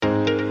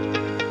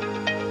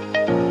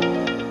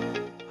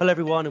Hello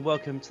everyone and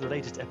welcome to the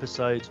latest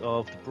episode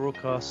of The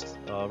Broadcast,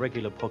 our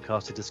regular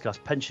podcast to discuss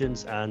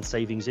pensions and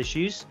savings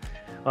issues.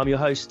 I'm your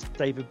host,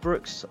 David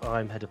Brooks.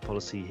 I'm Head of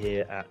Policy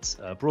here at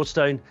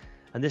Broadstone,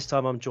 and this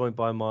time I'm joined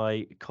by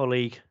my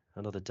colleague,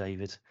 another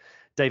David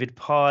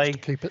Pye.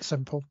 Just keep it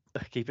simple.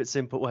 Keep it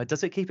simple. Well,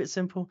 does it keep it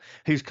simple?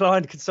 Who's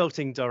Client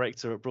Consulting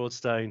Director at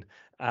Broadstone,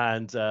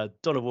 and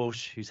Donna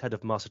Walsh, who's Head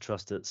of Master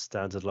Trust at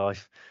Standard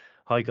Life.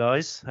 Hi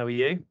guys, how are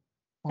you?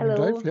 Morning,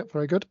 Hello. Dave. Yep,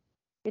 very good.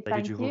 Good,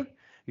 David, thank you.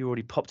 You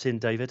already popped in,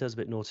 David. That was a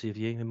bit naughty of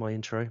you in my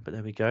intro, but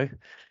there we go.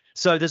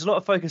 So there's a lot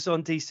of focus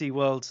on DC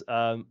World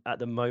at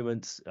the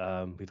moment.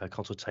 We've had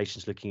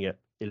consultations looking at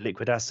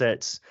illiquid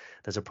assets.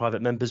 There's a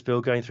private members bill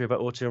going through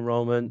about auto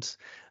enrolment.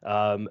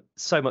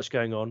 So much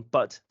going on.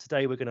 But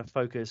today we're going to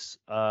focus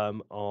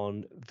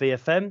on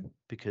VFM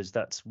because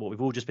that's what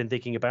we've all just been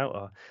thinking about.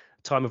 Our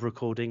time of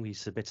recording, we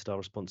submitted our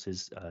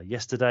responses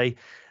yesterday,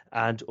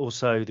 and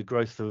also the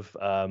growth of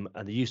and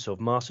the use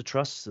of master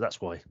trusts. So that's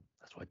why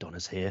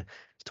Donna's here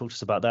to talk to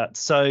us about that.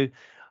 So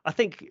I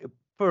think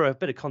for a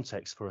bit of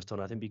context for us,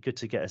 Donna, I think it'd be good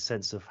to get a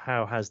sense of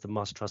how has the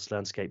master trust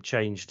landscape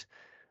changed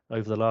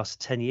over the last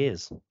 10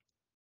 years?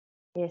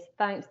 Yes,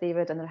 thanks,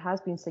 David. And there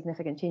has been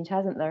significant change,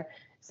 hasn't there?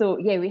 So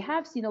yeah, we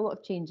have seen a lot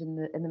of change in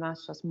the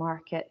master trust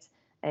market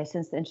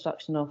since the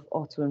introduction of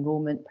auto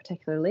enrolment,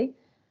 particularly.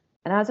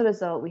 And as a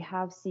result, we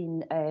have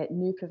seen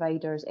new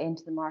providers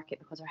enter the market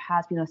because there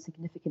has been a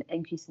significant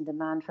increase in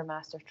demand for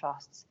master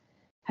trusts.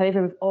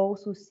 However, we've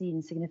also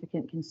seen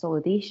significant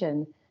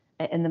consolidation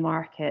in the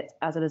market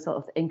as a result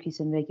of the increase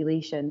in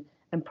regulation,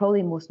 and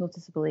probably most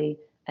noticeably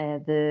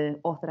the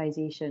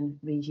authorisation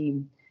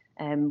regime,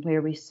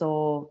 where we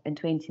saw in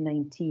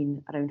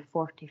 2019 around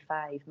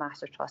 45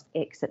 master trusts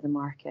exit the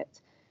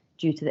market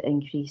due to the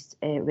increased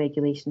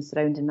regulation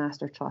surrounding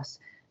master trusts.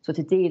 So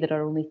today there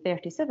are only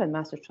 37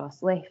 master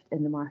trusts left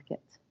in the market.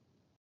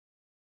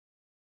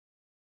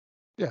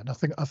 Yeah, and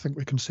I think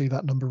we can see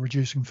that number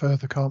reducing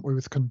further, can't we,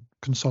 with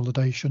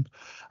consolidation?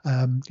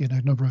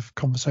 Number of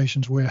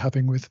conversations we're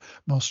having with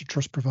master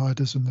trust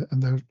providers, and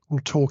they're all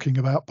talking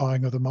about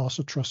buying other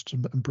master trusts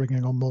and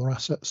bringing on more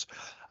assets.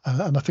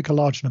 And I think a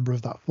large number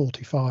of that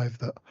 45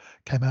 that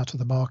came out of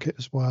the market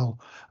as well,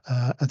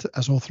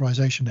 as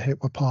authorisation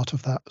hit, were part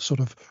of that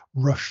sort of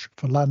rush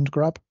for land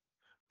grab,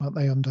 weren't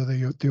they, under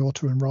the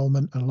auto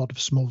enrolment, and a lot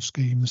of small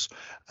schemes,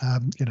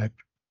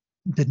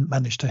 didn't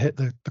manage to hit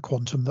the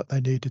quantum that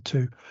they needed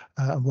to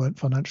and weren't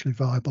financially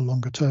viable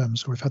longer term.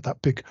 So we've had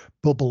that big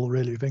bubble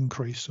really of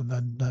increase, and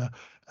then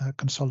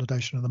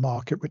consolidation of the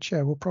market, which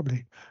will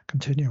probably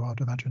continue,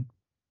 I'd imagine.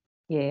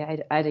 Yeah,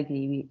 I'd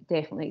agree. We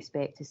definitely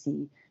expect to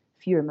see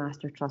fewer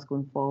master trusts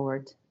going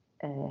forward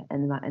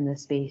in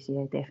this space.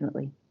 Yeah,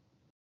 definitely.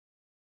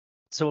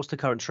 So what's the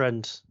current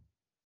trend?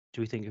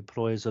 Do we think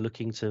employers are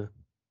looking to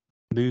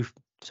move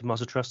to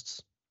master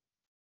trusts?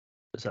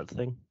 Is that the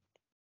thing?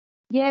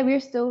 Yeah, we're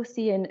still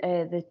seeing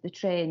the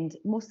trend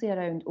mostly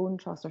around own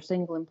trust or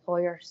single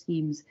employer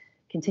schemes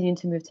continuing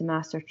to move to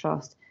master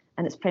trust,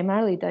 and it's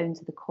primarily down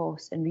to the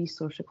cost and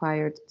resource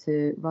required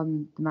to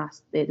run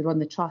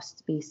the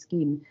trust-based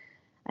scheme.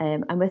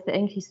 And with the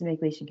increase in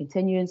regulation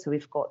continuing, so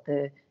we've got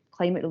the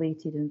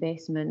climate-related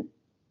investment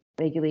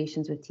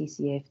regulations with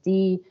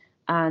TCFD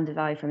and the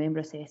value for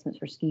member assessments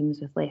for schemes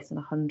with less than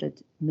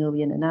 100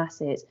 million in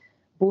assets,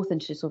 both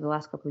introduced over the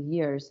last couple of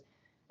years.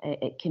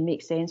 It can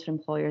make sense for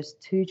employers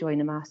to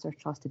join a master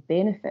trust to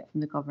benefit from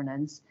the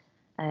governance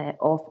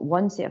of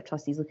one set of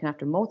trustees looking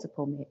after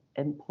multiple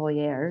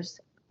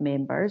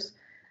members,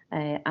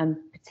 and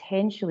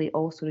potentially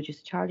also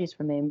reduce charges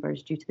for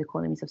members due to the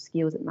economies of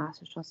scale that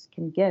master trusts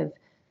can give.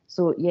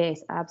 So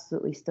yes,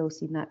 absolutely still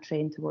seeing that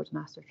trend towards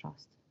master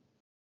trust.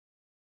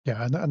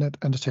 Yeah,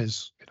 and it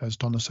is, as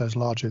Donna says,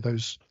 largely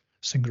those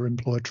single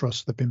employer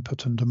trusts that have been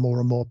put under more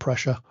and more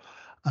pressure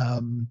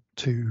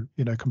to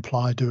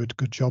comply, do a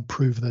good job,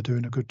 prove they're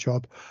doing a good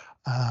job,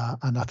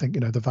 and I think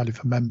the value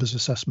for members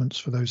assessments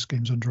for those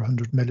schemes under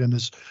 100 million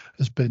has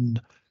been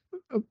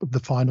the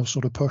final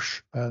sort of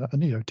push, and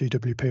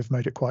DWP have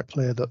made it quite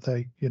clear that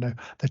they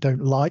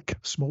don't like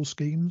small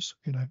schemes.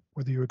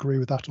 Whether you agree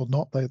with that or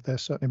not, they're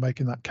certainly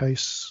making that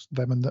case,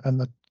 them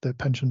and the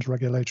pensions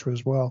regulator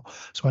as well.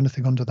 So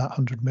anything under that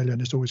 100 million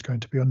is always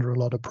going to be under a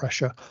lot of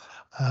pressure.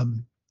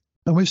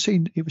 And we've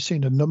seen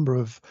a number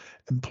of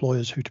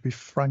employers who, to be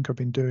frank,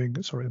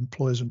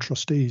 employers and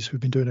trustees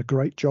who've been doing a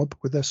great job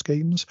with their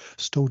schemes,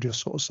 still just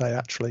sort of say,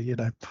 actually,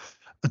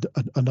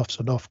 enough's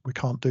enough. We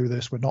can't do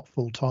this. We're not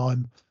full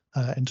time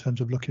in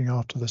terms of looking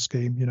after the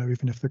scheme,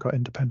 even if they've got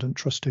independent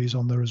trustees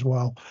on there as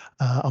well,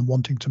 and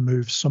wanting to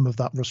move some of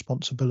that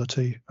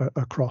responsibility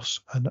across.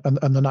 And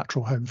the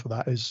natural home for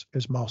that is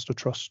master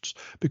trusts,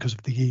 because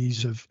of the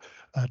ease of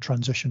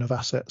transition of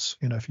assets.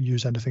 If you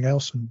use anything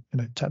else, and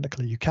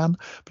technically you can,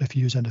 but if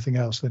you use anything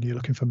else, then you're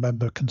looking for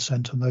member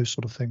consent and those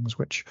sort of things,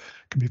 which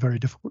can be very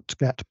difficult to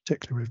get,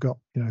 particularly we've got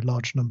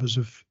large numbers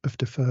of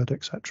deferred,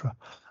 etc.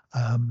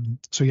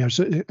 So yeah,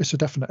 it's a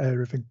definite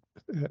area of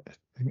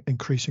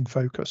increasing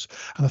focus,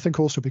 and I think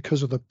also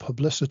because of the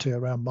publicity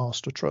around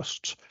master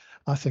trusts,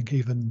 I think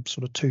even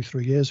sort of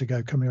 2-3 years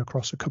ago, coming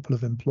across a couple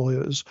of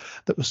employers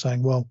that were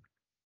saying, well,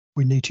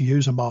 we need to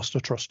use a master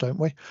trust, don't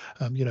we?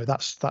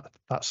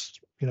 That's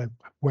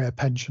where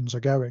pensions are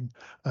going.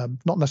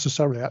 Not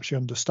necessarily actually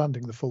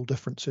understanding the full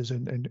differences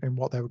in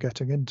what they were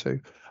getting into.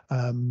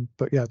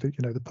 But yeah,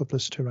 the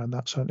publicity around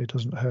that certainly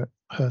doesn't hurt,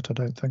 I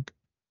don't think.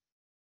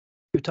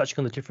 You're touching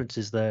on the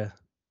differences there,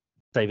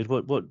 David.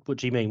 What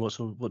do you mean?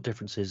 What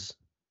differences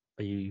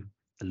are you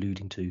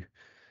alluding to?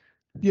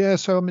 Yeah,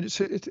 so I mean,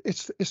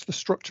 it's the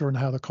structure and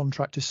how the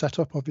contract is set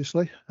up.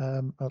 Obviously,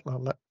 I'll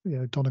let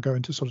Donna go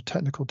into sort of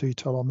technical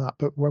detail on that.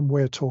 But when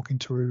we're talking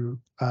to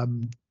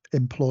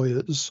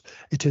employers,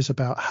 it is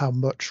about how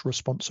much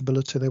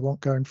responsibility they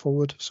want going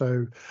forward.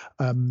 So,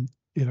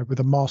 with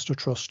a master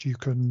trust, you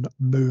can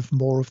move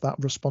more of that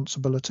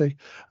responsibility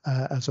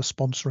as a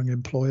sponsoring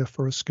employer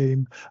for a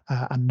scheme,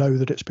 and know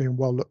that it's being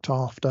well looked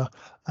after,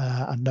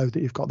 and know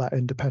that you've got that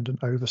independent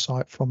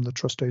oversight from the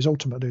trustees.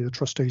 Ultimately, the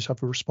trustees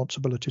have a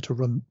responsibility to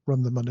run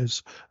the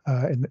monies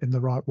in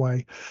the right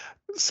way.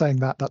 Saying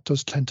that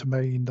does tend to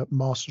mean that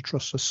master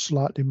trusts are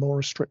slightly more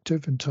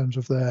restrictive in terms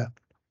of their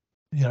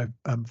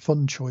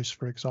fund choice,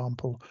 for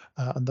example,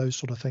 and those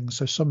sort of things.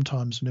 So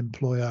sometimes an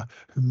employer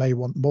who may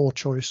want more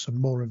choice and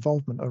more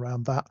involvement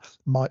around that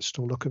might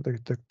still look at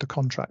the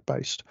contract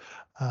based.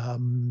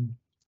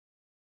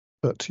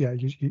 But yeah,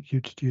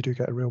 you do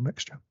get a real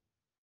mixture.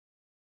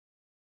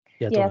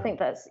 I think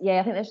that's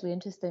really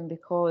interesting,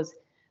 because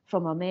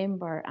from a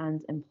member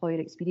and employer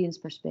experience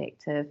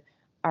perspective,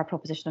 our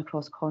proposition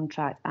across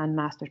contract and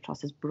master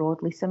trust is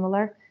broadly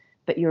similar.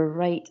 But you're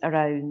right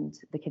around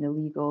the kind of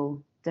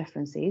legal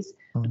differences.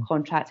 The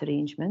contract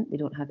arrangement, they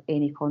don't have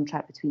any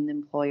contract between the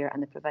employer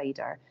and the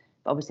provider.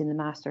 But obviously in the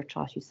master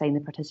trust, you sign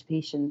the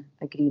participation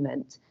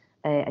agreement,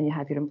 and you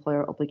have your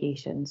employer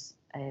obligations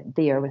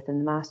there within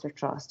the master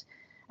trust.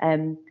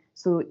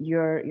 So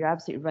you're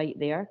absolutely right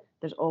there.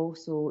 There's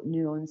also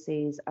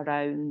nuances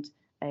around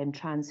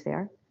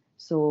transfer.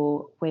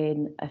 So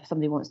if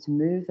somebody wants to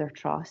move their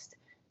trust,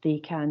 they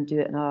can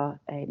do it in a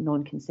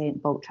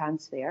non-consent bulk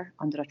transfer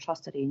under a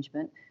trust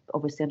arrangement. But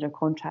obviously under a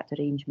contract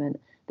arrangement,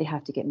 they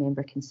have to get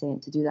member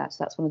consent to do that.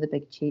 So that's one of the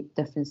big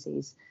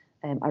differences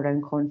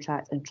around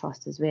contract and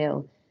trust as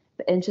well.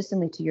 But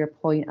interestingly, to your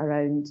point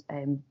around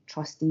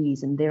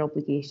trustees and their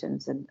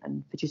obligations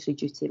and fiduciary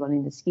duty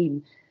running the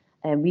scheme,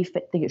 we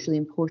think it's really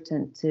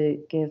important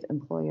to give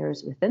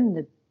employers within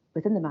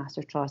the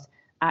master trust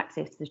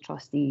access to the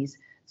trustees,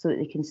 so that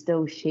they can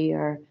still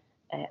share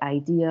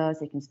ideas,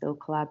 they can still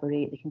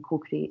collaborate, they can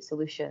co-create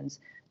solutions.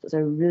 So it's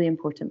a really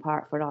important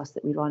part for us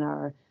that we run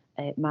our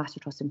master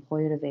trust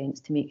employer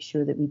events to make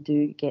sure that we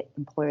do get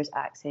employers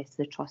access to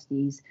the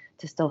trustees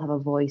to still have a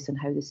voice in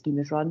how the scheme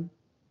is run.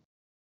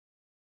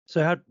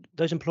 So how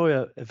those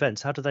employer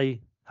events, how do they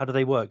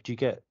work? Do you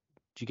get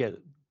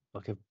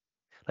like an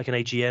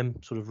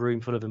AGM sort of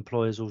room full of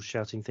employers all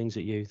shouting things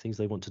at you, things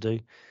they want to do?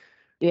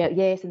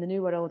 Yes, in the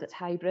new world, it's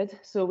hybrid.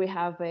 So we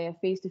have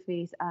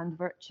face-to-face and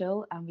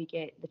virtual, and we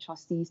get the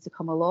trustees to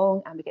come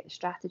along, and we get the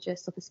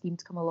strategists of the scheme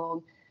to come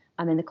along,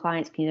 and then the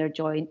clients can either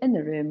join in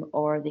the room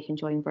or they can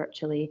join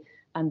virtually.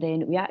 And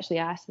then we actually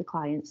ask the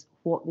clients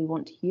what they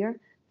want to hear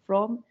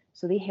from,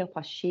 so they help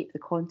us shape the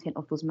content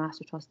of those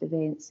master trust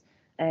events.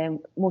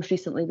 Most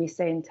recently, we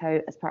sent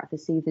out, as part of the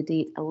Save the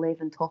Date,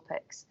 11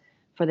 topics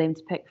for them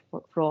to pick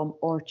from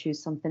or choose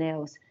something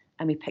else,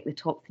 and we pick the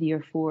top 3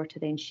 or 4 to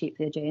then shape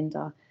the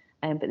agenda.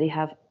 But they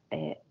have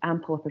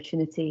ample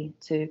opportunity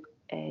to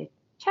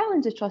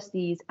challenge the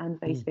trustees and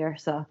vice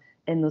versa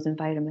in those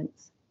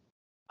environments.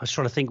 I was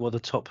trying to think what the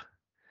top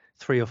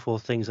 3 or 4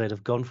 things they'd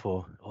have gone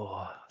for. Oh,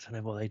 I don't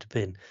know what they'd have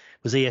been.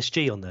 Was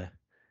ESG on there?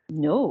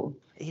 No.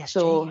 ESG.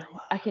 So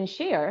I can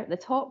share. The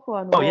top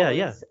one was... Oh,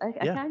 yeah. I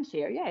can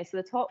share, yeah. So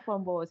the top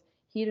one was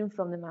hearing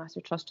from the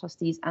Master Trust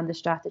trustees and the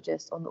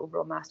strategists on the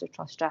overall Master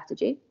Trust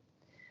strategy.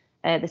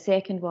 The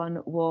second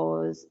one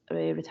was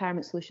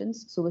retirement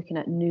solutions, so looking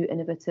at new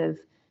innovative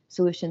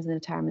solutions in the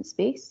retirement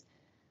space.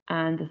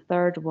 And the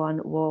third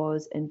one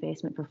was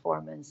investment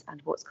performance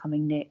and what's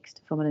coming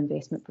next from an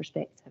investment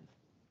perspective.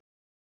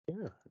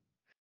 Yeah,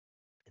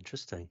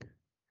 interesting.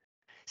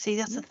 See,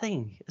 that's the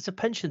thing. As a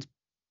pensions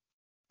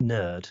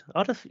nerd,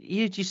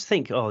 you just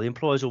think, the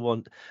employers will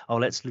want,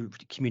 let's look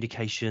at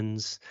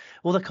communications,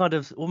 all the kind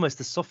of almost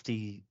the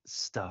softy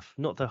stuff,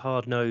 not the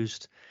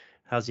hard-nosed,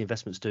 how's the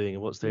investments doing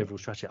and what's the overall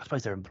strategy. I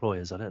suppose they're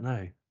employers. I don't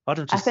know.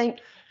 I think,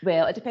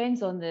 well, it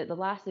depends on the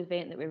last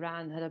event that we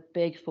ran had a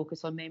big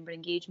focus on member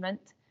engagement.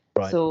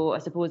 Right. So I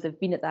suppose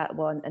I've been at that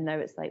one, and now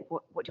it's like,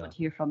 what do you want to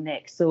hear from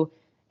next? So,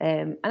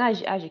 and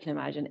as you can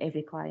imagine,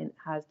 every client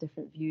has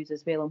different views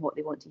as well on what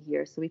they want to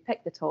hear. So we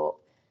pick the top,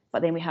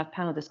 but then we have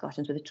panel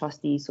discussions with the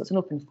trustees. So it's an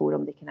open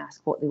forum. They can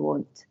ask what they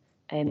want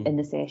in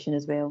the session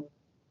as well.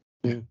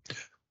 Yeah.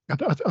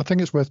 I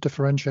think it's worth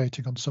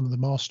differentiating on some of the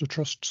master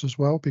trusts as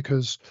well,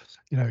 because,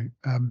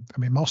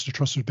 master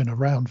trusts have been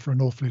around for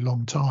an awfully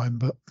long time,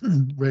 but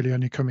really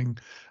only coming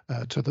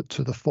to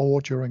the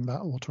fore during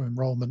that auto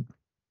enrolment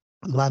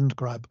land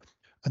grab.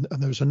 And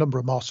there was a number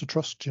of master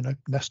trusts,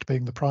 Nest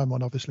being the prime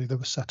one, obviously, that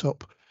was set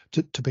up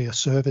to be a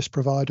service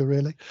provider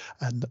really,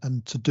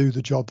 and to do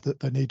the job that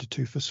they needed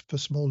to for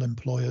small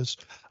employers.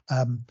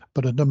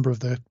 But a number of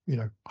the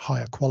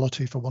higher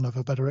quality, for want of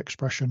a better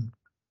expression,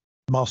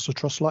 master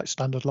trust like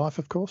Standard Life,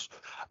 of course,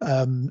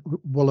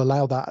 will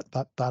allow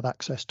that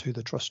access to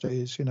the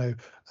trustees. I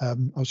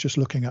was just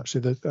looking,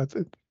 actually,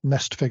 the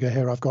nest figure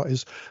here I've got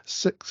is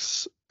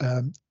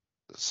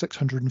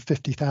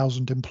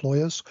 650,000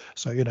 employers.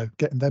 So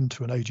getting them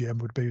to an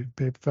AGM would be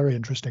very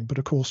interesting. But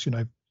of course,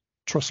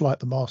 trusts like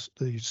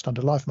the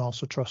Standard Life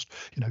Master Trust,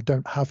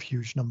 don't have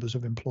huge numbers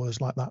of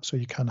employers like that. So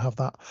you can have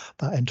that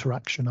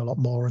interaction a lot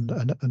more, and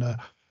a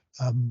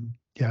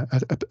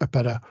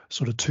better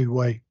sort of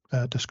two-way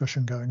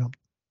discussion going on.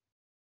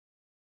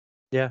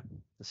 Yeah,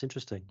 that's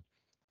interesting.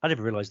 I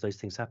never realised those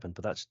things happen,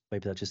 but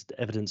maybe that's just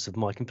evidence of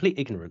my complete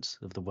ignorance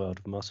of the world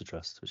of master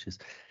trust, which is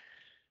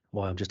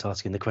why I'm just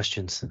asking the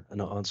questions and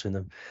not answering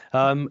them.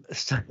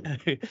 So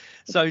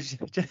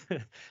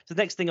the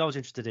next thing I was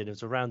interested in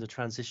was around the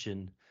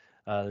transition,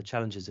 the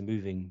challenges in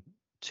moving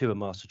to a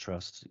master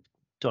trust.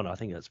 Donna, I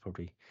think that's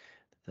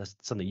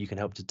something you can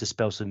help to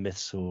dispel some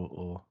myths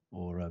or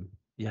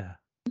yeah.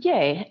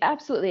 Yeah,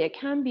 absolutely. It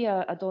can be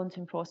a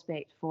daunting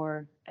prospect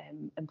for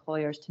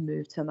employers to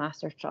move to a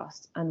master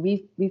trust, and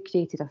we've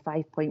created a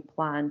 5-point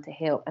plan to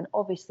help. And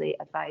obviously,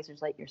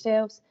 advisors like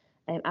yourselves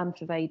and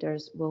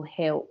providers will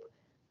help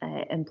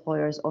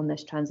employers on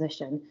this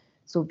transition.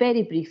 So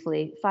very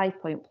briefly,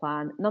 5-point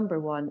plan. Number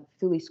 1,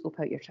 fully scope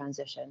out your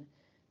transition.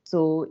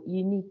 So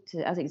you need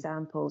to, as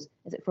examples,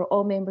 is it for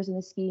all members in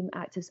the scheme,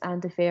 actives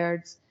and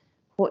deferreds?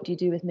 What do you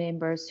do with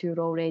members who are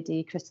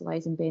already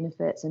crystallising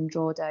benefits and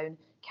drawdown?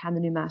 Can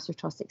the new master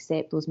trust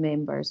accept those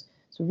members?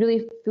 So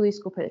really fully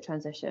scope out the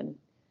transition.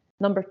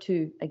 Number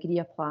 2, agree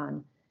a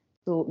plan.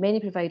 So many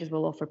providers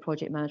will offer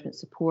project management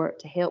support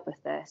to help with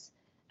this,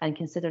 and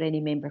consider any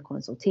member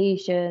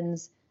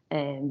consultations,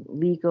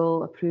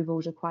 legal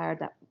approvals required.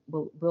 That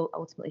will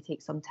ultimately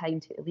take some time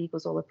to get the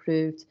legals all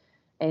approved,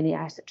 any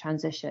asset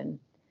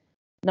transition.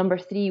 Number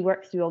 3,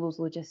 work through all those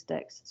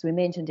logistics. So we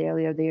mentioned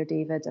earlier there,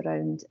 David,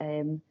 around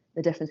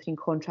the difference between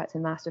contract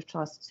and master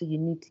trust. So you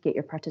need to get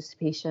your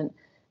participation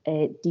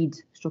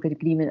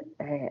deed/agreement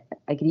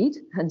agreed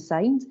and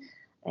signed.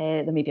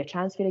 There may be a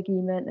transfer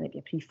agreement, there may be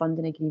a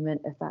pre-funding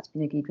agreement if that's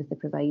been agreed with the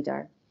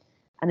provider.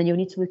 And then you'll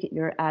need to look at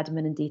your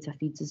admin and data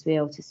feeds as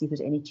well to see if there's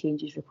any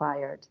changes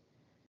required.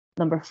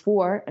 Number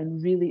 4,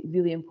 and really,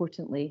 really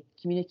importantly,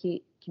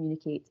 communicate.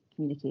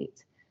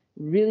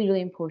 Really,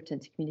 really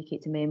important to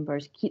communicate to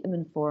members, keep them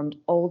informed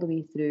all the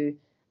way through,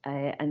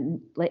 and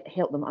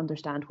help them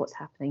understand what's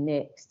happening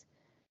next.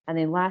 And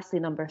then lastly,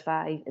 number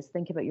 5 is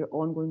think about your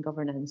ongoing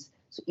governance.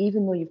 So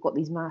even though you've got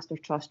these master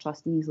trust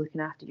trustees looking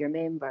after your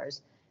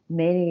members,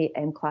 many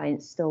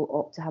clients still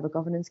opt to have a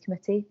governance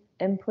committee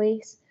in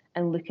place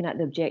and looking at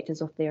the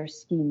objectives of their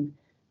scheme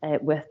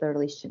with their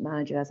relationship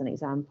manager, as an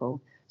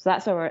example. So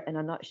that's in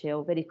a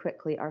nutshell, very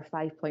quickly, our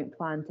 5-point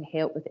plan to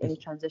help with any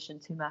transition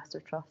to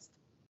master trust.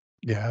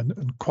 Yeah,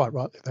 and quite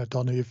rightly there,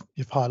 Donna,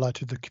 you've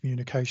highlighted the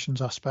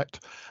communications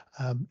aspect.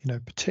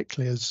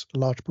 Particularly as a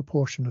large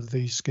proportion of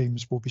these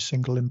schemes will be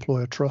single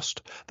employer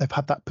trust. They've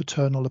had that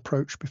paternal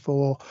approach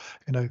before.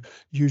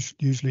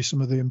 Usually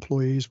some of the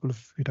employees will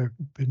have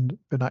been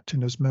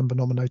acting as member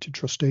nominated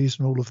trustees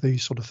and all of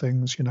these sort of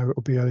things. It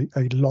will be a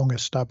long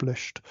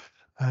established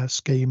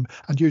scheme,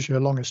 and usually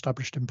a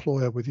long-established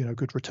employer with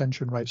good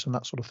retention rates and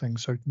that sort of thing.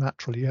 So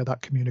naturally,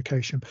 that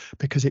communication,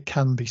 because it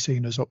can be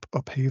seen as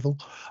upheaval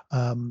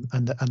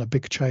and a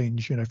big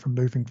change, from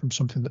moving from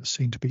something that's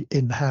seen to be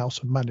in-house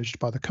and managed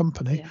by the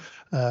company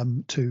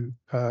to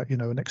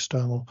an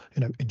external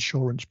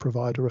insurance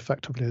provider,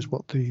 effectively, is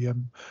what the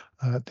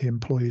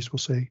employees will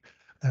see.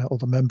 Or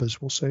the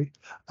members will see,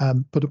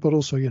 but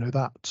also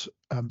that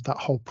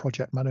whole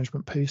project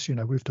management piece.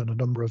 We've done a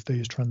number of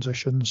these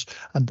transitions,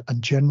 and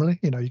generally,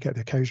 you get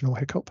the occasional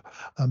hiccup,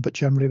 but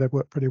generally they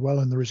work pretty well,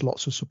 and there is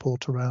lots of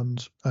support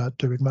around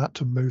doing that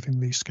and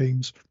moving these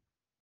schemes.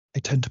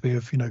 They tend to be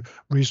of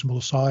reasonable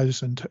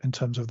size and in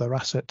terms of their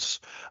assets,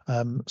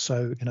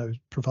 so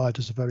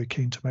providers are very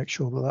keen to make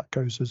sure that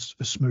goes as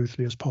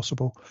smoothly as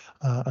possible,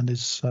 and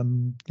is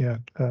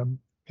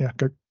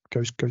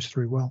goes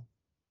through well.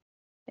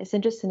 It's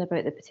interesting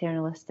about the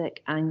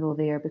paternalistic angle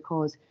there,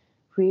 because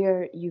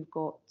where you've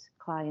got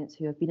clients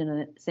who have been in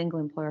a single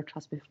employer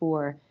trust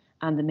before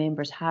and the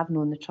members have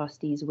known the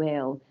trustees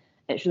well,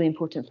 it's really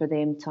important for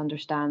them to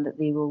understand that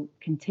they will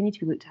continue to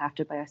be looked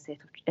after by a set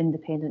of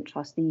independent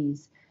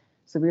trustees.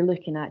 So we're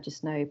looking at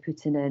just now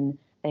putting in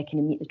can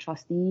you meet the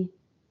trustee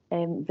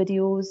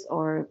videos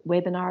or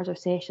webinars or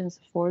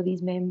sessions for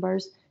these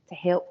members to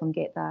help them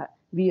get that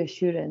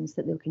reassurance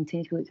that they'll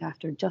continue to be looked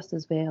after just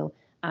as well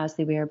as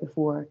they were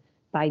before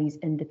by these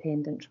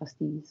independent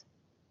trustees.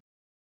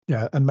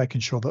 Yeah, and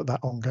making sure that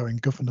ongoing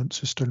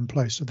governance is still in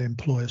place, so the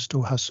employer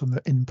still has some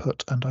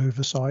input and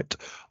oversight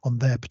on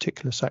their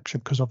particular section,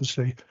 because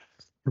obviously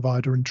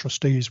provider and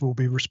trustees will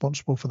be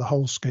responsible for the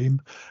whole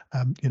scheme.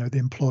 The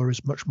employer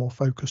is much more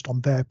focused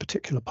on their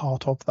particular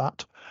part of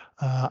that,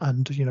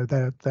 and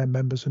their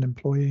members and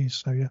employees.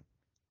 So yeah,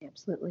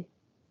 absolutely.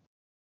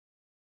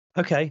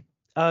 Okay.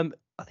 I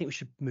think we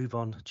should move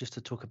on just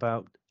to talk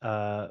about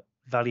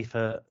value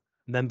for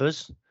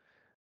members,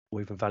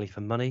 or even value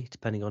for money,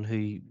 depending on who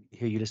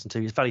you listen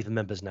to. It's value for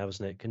members now,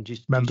 isn't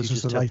it? Members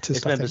is just the latest,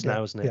 it's I members think. Yeah,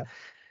 now, isn't it? yeah.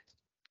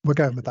 We're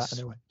going with that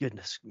anyway.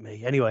 Goodness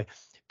me. Anyway,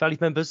 value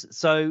for members.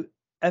 So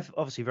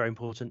obviously very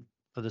important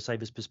for the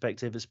savers'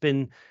 perspective. It's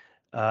been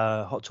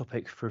a hot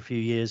topic for a few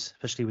years,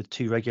 especially with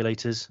two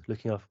regulators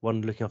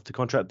one looking after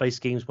contract-based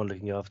schemes, one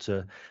looking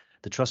after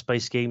the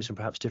trust-based schemes, and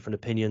perhaps different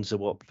opinions of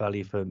what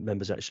value for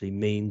members actually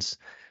means.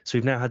 So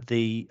we've now had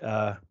the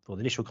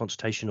initial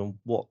consultation on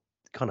what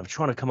kind of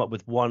trying to come up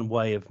with one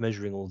way of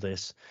measuring all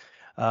this.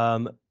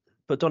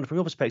 But Donna, from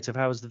your perspective,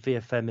 how has the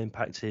VFM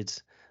impacted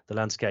the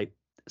landscape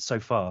so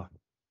far?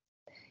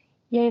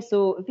 Yeah,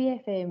 so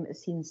VFM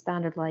has seen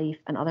Standard Life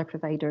and other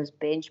providers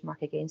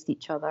benchmark against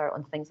each other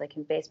on things like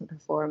investment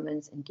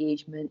performance,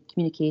 engagement,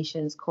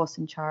 communications, costs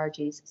and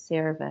charges,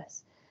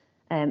 service,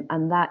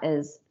 and that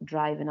is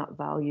driving up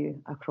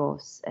value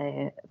across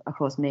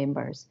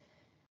members.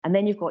 And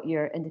then you've got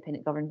your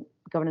independent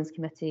governance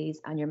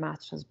committees and your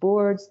master trust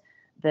boards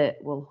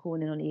that will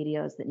hone in on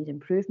areas that need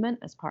improvement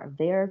as part of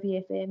their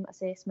VFM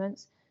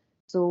assessments.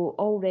 So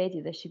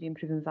already this should be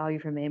improving value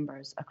for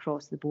members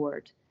across the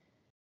board.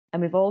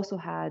 And we've also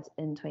had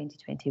in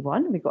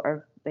 2021, we've got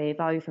our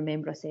value for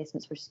member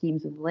assessments for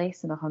schemes with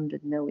less than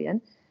 100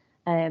 million.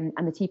 And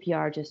the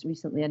TPR just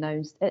recently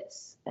announced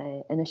its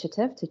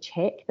initiative to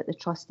check that the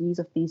trustees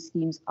of these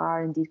schemes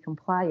are indeed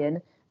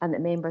compliant and that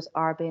members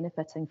are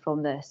benefiting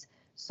from this.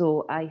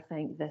 So I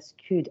think this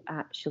could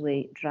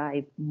actually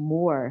drive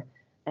more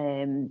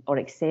or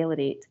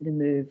accelerate the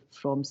move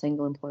from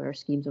single employer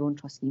schemes or own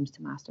trust schemes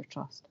to master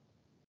trust.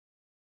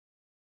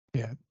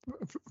 Yeah,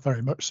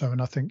 very much so.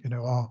 And I think,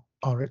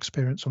 our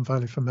experience on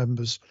value for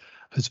members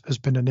has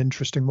been an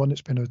interesting one.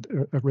 It's been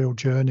a real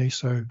journey.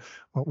 So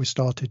what we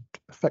started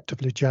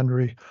effectively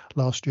January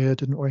last year,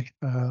 didn't we?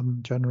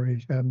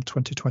 January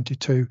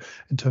 2022,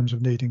 in terms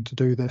of needing to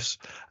do this.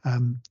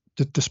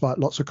 Despite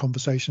lots of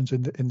conversations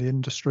in the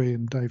industry,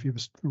 and Dave, you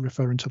was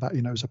referring to that,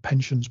 as a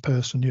pensions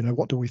person,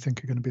 what do we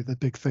think are going to be the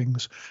big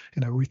things?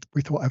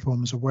 We thought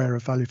everyone was aware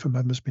of value for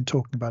members, been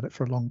talking about it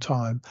for a long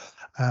time.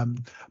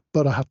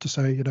 But I have to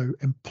say,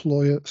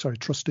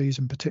 trustees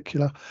in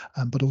particular,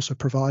 but also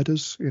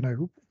providers,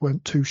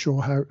 weren't too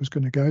sure how it was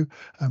going to go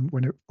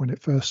when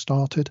it first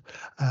started,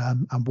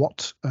 and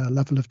what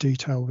level of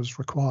detail was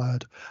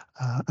required.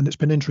 And it's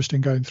been interesting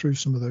going through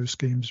some of those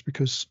schemes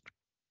because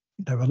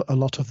a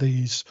lot of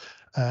these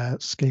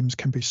schemes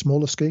can be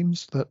smaller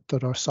schemes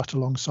that are sat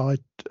alongside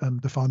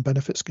defined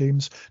benefit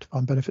schemes.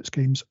 Defined benefit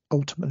schemes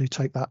ultimately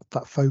take that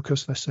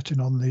focus. They're sitting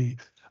on the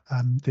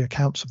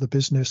accounts of the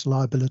business,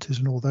 liabilities,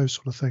 and all those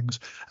sort of things.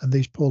 And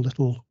these poor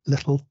little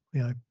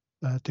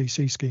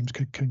DC schemes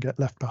can get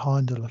left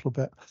behind a little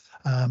bit.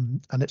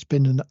 And it's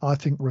been, I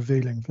think,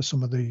 revealing for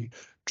some of the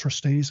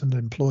trustees and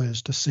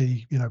employers to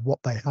see,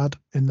 what they had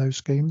in those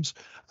schemes,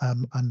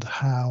 and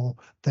how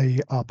they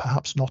are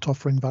perhaps not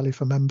offering value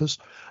for members.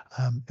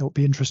 It'll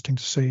be interesting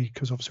to see,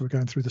 because obviously we're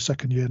going through the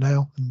second year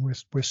now, and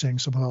we're seeing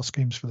some of our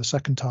schemes for the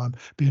second time.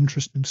 Be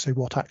interesting to see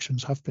what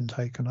actions have been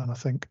taken. And I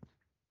think,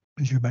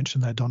 as you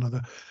mentioned there, Donna,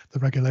 the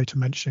regulator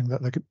mentioning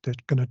that they're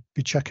going to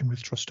be checking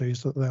with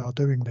trustees that they are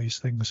doing these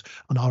things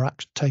and are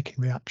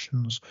taking the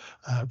actions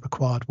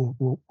required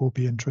will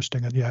be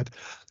interesting. And yet,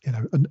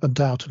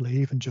 undoubtedly,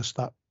 even just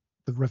that,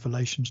 the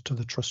revelations to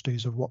the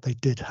trustees of what they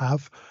did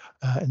have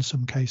in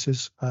some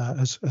cases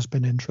has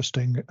been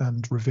interesting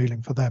and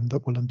revealing for them,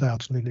 that will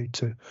undoubtedly lead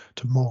to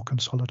more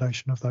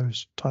consolidation of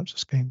those types of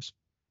schemes.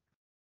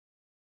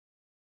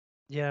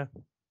 Yeah.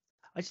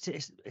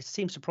 It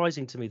seems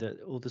surprising to me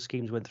that all the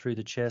schemes went through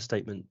the chair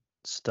statement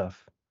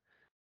stuff,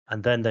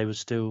 and then they were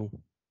still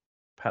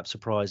perhaps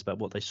surprised about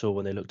what they saw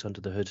when they looked under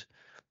the hood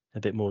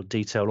a bit more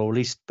detail, or at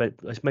least, but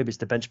maybe it's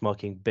the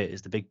benchmarking bit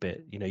is the big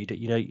bit.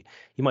 You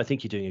might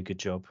think you're doing a good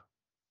job,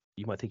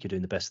 you might think you're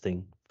doing the best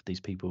thing for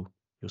these people,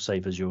 your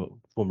savers, your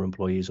former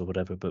employees, or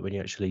whatever. But when you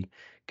actually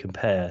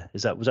compare,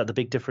 was that the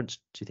big difference?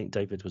 Do you think,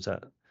 David? Was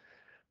that?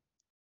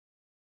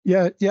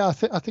 Yeah,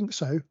 I think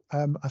so.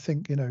 I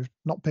think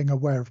not being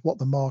aware of what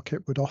the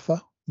market would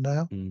offer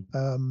now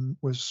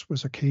was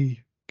a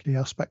key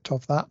aspect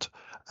of that.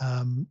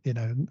 And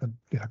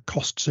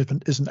costs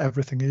isn't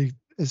everything,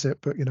 is it?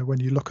 But when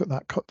you look at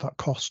that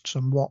costs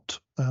and what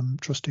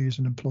trustees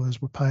and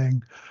employers were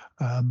paying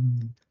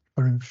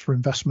for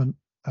investment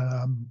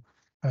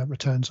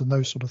returns and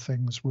those sort of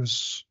things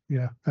was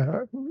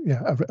a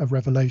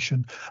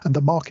revelation. And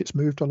the market's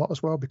moved a lot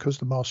as well, because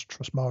the master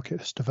trust market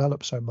has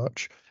developed so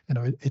much.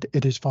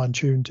 It is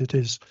fine-tuned. It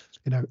is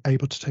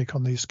able to take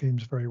on these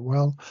schemes very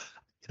well.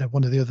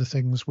 One of the other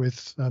things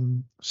with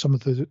some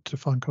of the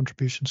defined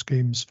contribution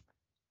schemes,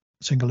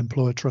 single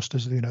employer trust,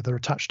 is they're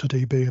attached to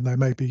DB, and they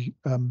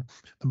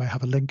may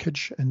have a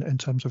linkage in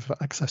terms of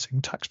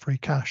accessing tax-free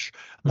cash.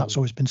 And that's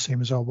always been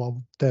seen as, oh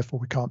well, therefore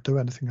we can't do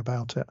anything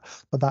about it.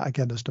 But that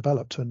again has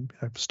developed, and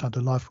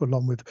Standard Life,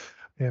 along with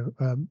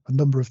a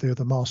number of the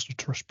other master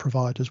trust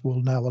providers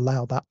will now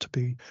allow that to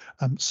be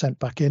sent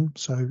back in.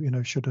 So,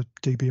 should a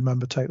DB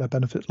member take their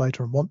benefits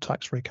later and want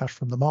tax-free cash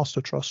from the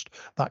master trust,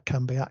 that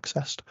can be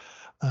accessed.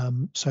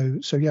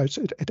 So yeah,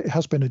 it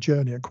has been a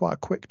journey, and quite a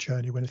quick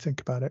journey when you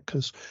think about it,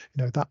 because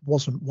that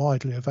wasn't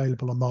widely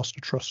available on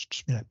master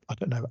trusts, I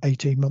don't know,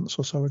 18 months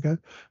or so ago.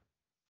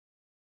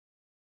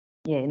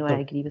 Yeah, I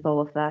agree with all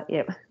of that.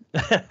 Yep.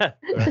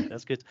 Right,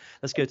 that's good.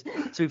 That's good.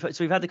 So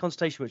we've had the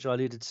consultation, which I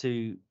alluded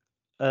to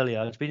earlier.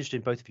 I'd be interested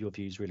in both of your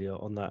views really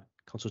on that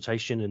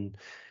consultation, and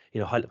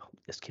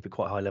let's keep it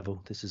quite high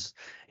level. This is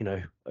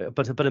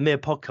but a mere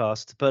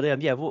podcast.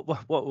 But yeah,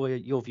 what were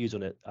your views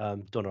on it?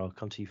 Donna, I'll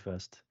come to you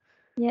first.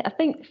 Yeah, I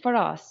think for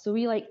us, so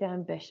we like the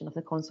ambition of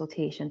the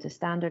consultation to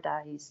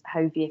standardise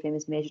how VFM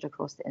is measured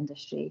across the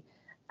industry,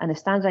 and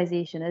if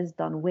standardisation is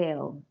done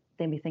well,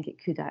 then we think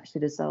it could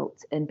actually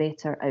result in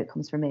better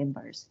outcomes for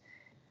members.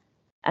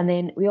 And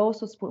then we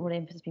also support more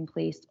emphasis being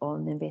placed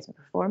on the investment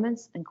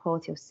performance and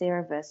quality of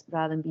service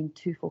rather than being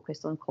too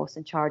focused on costs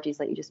and charges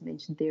like you just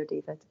mentioned there,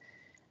 David.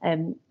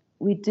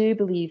 We do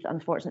believe that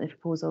unfortunately the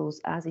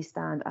proposals as they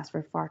stand ask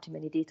for far too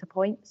many data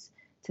points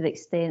to the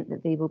extent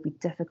that they will be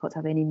difficult to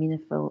have any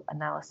meaningful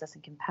analysis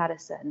and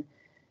comparison.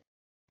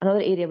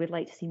 Another area we'd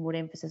like to see more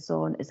emphasis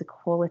on is the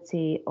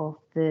quality of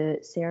the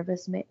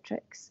service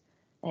metrics,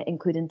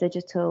 including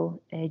digital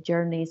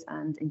journeys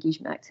and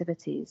engagement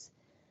activities.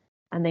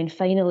 And then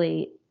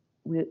finally,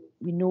 we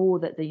know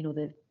that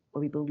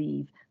we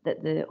believe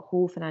that the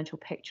whole financial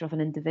picture of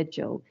an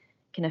individual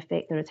can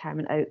affect their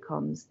retirement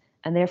outcomes,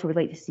 and therefore we'd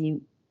like to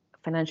see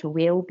financial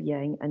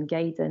well-being and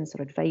guidance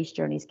or advice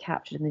journeys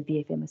captured in the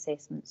VFM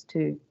assessments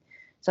too.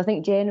 So I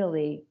think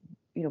generally,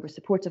 we're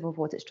supportive of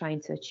what it's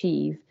trying to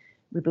achieve.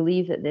 We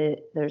believe that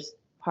there's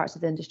parts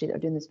of the industry that are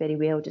doing this very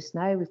well just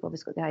now. We've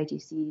obviously got the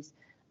IGCs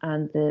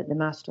and the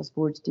Master Trust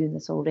boards doing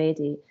this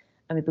already.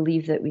 And we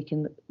believe that we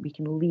can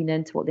lean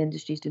into what the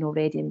industry is doing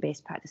already in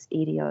best practice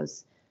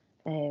areas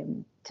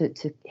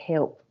to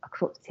help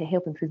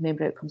improve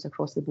member outcomes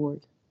across the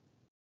board.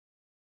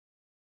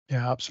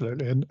 Yeah,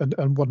 absolutely.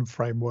 And one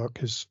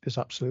framework is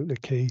absolutely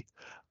key.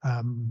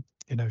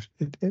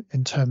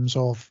 In terms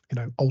of,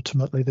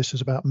 ultimately this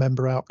is about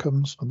member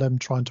outcomes and them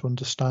trying to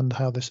understand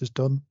how this is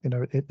done.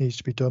 It needs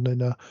to be done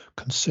in a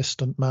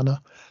consistent manner.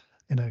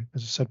 As I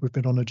said, we've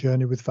been on a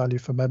journey with value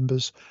for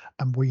members,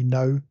 and we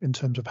know in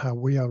terms of how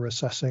we are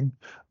assessing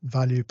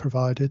value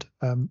provided,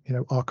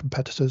 our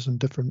competitors and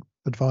different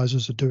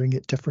advisors are doing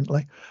it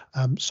differently,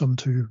 some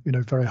to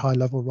very high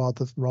level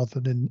rather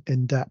than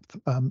in depth,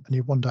 and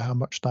you wonder how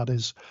much that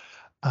is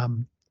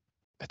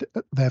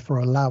therefore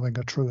allowing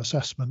a true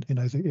assessment.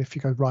 If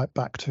you go right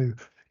back to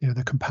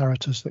the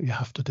comparators that you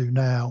have to do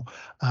now,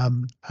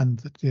 and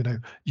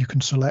you can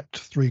select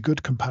 3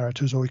 good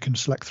comparators or you can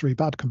select 3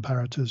 bad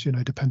comparators,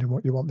 depending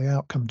what you want the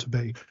outcome to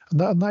be,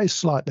 and that is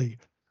slightly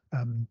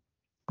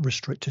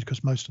restricted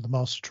because most of the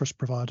master trust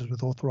providers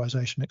with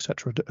authorization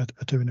etc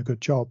are doing a good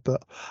job,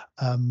 but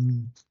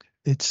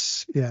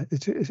it's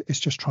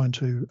just trying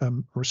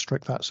to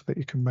restrict that so that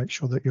you can make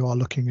sure that you are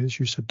looking, as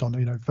you said,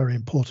 Donna, very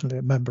importantly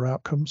at member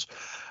outcomes.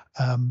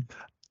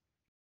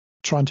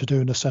 Trying to do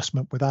an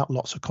assessment without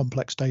lots of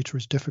complex data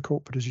is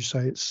difficult, but as you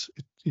say,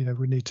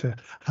 we need to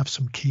have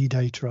some key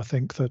data, I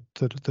think,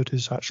 that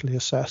is actually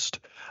assessed,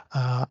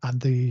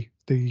 and the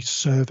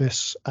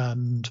service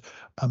and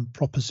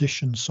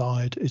proposition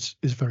side is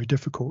very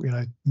difficult.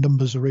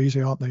 Numbers are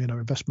easy, aren't they?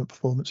 Investment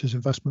performance is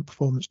investment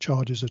performance,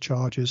 charges are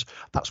charges.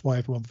 That's why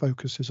everyone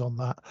focuses on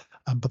that.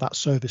 But that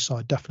service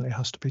side definitely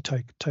has to be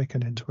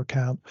taken into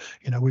account.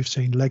 We've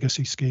seen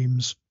legacy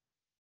schemes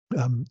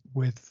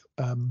with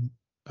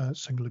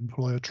single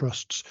employer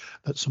trusts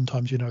that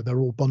sometimes they're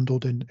all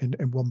bundled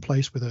in one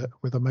place with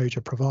a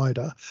major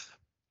provider.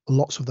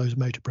 Lots of those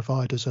major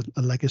providers are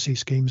legacy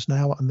schemes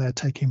now, and they're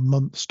taking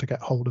months to get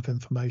hold of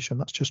information.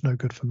 That's just no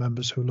good for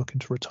members who are looking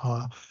to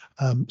retire.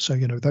 So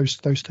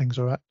those things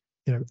are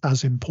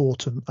as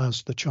important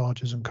as the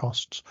charges and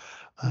costs.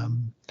 I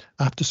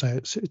have to say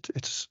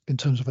it's in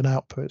terms of an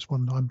output, it's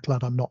one I'm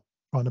glad I'm not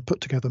trying to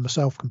put together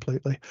myself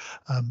completely.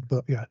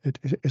 But yeah,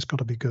 it's got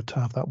to be good to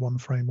have that one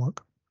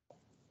framework.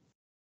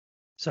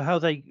 So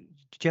do you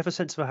have a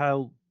sense for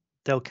how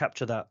they'll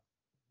capture that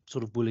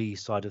sort of woolly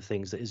side of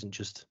things that isn't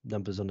just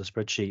numbers on the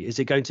spreadsheet? Is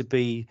it going to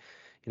be,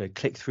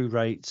 click-through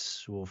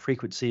rates or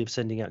frequency of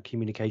sending out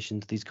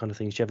communications, these kind of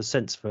things? Do you have a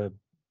sense for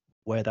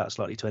where that's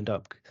likely to end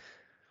up?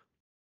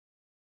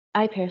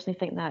 I personally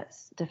think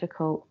that's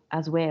difficult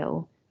as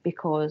well,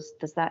 because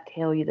does that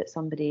tell you that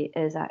somebody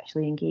is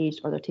actually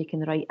engaged or they're taking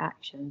the right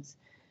actions?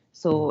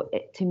 So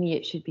to me,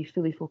 it should be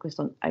fully focused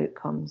on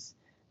outcomes,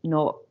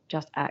 not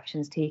just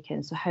actions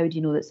taken. So how do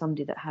you know that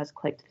somebody that has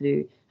clicked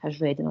through has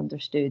read and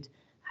understood?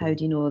 How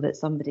do you know that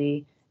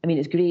somebody,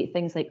 it's great,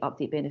 things like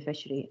update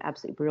beneficiary,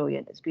 absolutely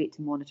brilliant. It's great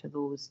to monitor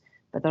those,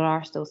 but there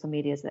are still some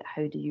areas that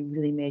how do you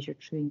really measure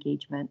true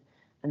engagement?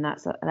 And that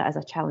is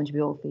a challenge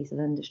we all face as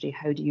an industry.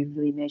 How do you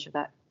really measure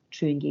that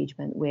true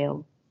engagement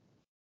well?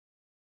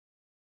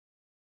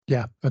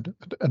 Yeah,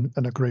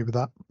 and agree with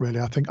that. Really,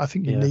 I think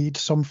you need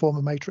some form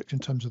of matrix in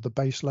terms of the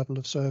base level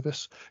of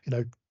service.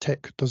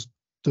 Tick, does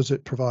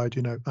it provide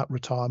at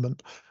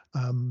retirement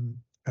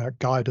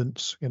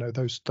guidance?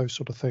 Those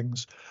sort of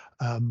things.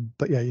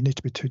 But yeah, you need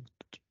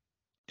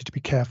to be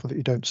careful that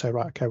you don't say,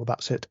 right, okay, well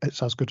that's it.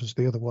 It's as good as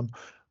the other one.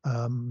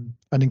 And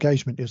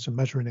engagement is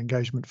measuring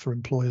engagement for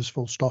employers.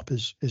 Full stop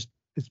is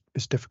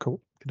difficult.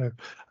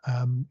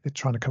 It's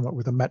trying to come up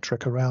with a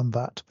metric around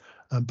that.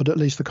 But at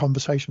least the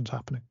conversation's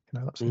happening.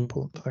 That's the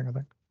important thing, I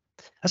think.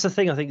 That's the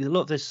thing. I think a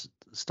lot of this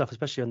stuff,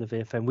 especially on the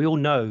VFM, we all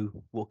know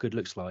what good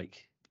looks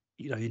like.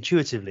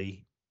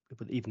 Intuitively,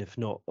 but even if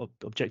not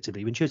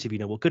objectively, we intuitively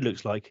know what good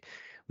looks like.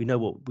 We know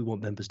what we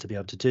want members to be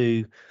able to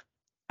do.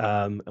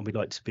 And we'd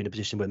like to be in a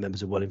position where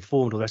members are well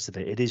informed, all the rest of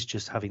it. It is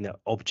just having that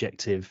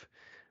objective,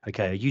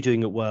 okay, are you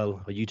doing it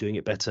well? Are you doing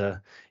it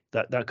better?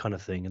 That kind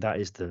of thing. And that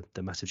is the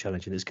massive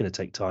challenge. And it's going to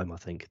take time, I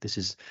think. This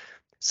is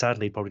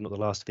sadly probably not the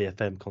last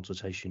VFM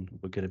consultation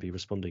we're going to be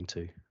responding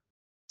to.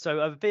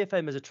 So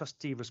VFM is a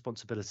trustee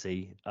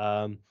responsibility.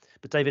 But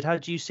David, how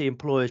do you see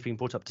employers being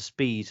brought up to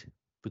speed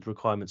with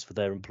requirements for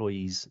their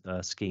employees'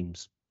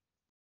 schemes?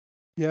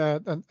 Yeah,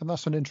 and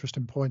that's an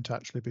interesting point,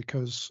 actually,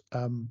 because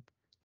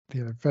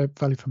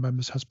Value for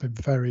Members has been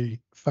very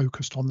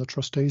focused on the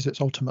trustees.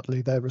 It's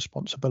ultimately their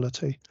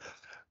responsibility.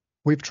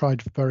 We've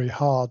tried very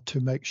hard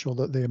to make sure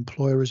that the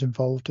employer is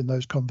involved in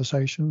those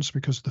conversations,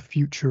 because the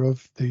future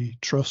of the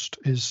trust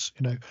is,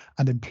 an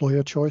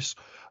employer choice,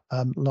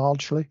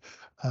 largely.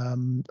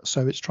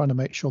 So it's trying to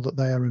make sure that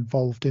they are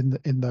involved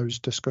in those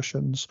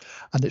discussions,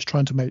 and it's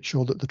trying to make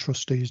sure that the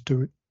trustees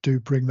do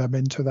bring them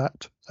into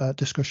that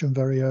discussion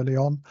very early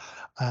on.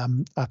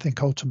 I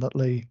think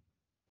ultimately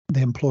the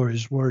employer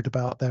is worried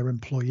about their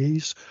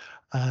employees,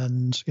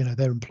 and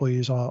their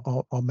employees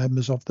are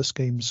members of the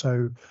scheme.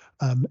 So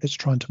it's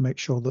trying to make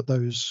sure that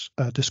those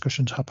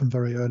discussions happen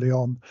very early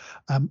on.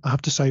 I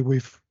have to say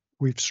we've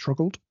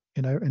struggled,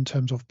 in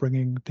terms of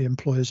bringing the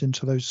employers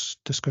into those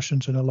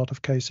discussions. In a lot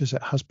of cases,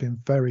 it has been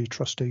very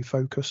trustee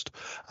focused,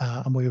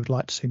 and we would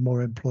like to see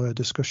more employer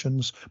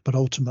discussions. But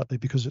ultimately,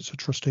 because it's a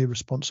trustee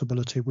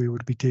responsibility, we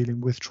would be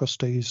dealing with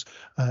trustees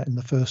in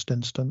the first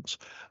instance.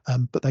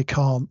 But they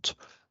can't.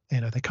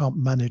 They can't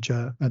manage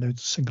a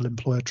single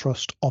employer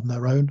trust on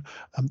their own.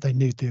 They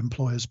need the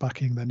employer's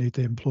backing. They need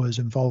the employer's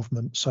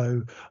involvement.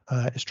 So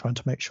it's trying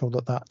to make sure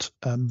that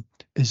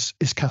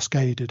is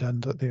cascaded,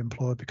 and that the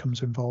employer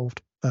becomes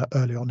involved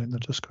early on in the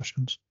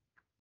discussions.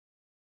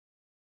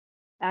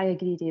 I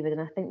agree, David,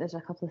 and I think there's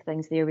a couple of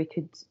things there. We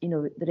could,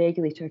 the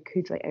regulator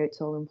could write out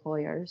to all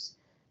employers,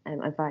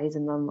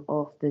 advising them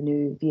of the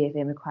new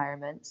VFM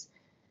requirements.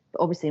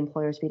 But obviously,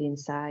 employers vary in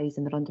size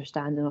and their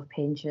understanding of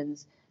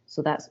pensions,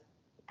 so that's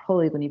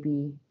probably going to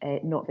be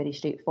not very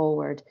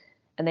straightforward.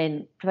 And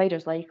then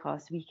providers like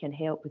us, we can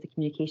help with the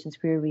communications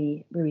where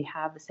we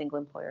have the single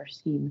employer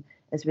scheme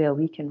as well.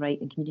 We can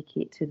write and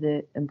communicate to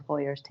the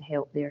employers to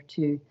help there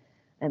too.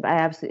 But I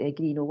absolutely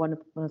agree. One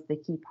of the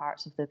key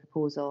parts of the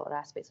proposal, or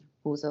aspects of the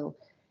proposal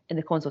in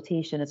the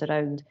consultation, is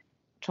around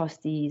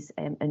trustees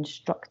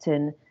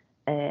instructing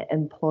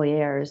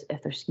employers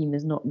if their scheme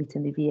is not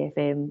meeting the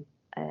VFM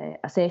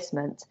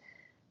assessment.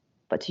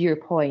 But to your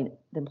point,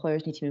 the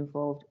employers need to be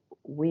involved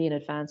way in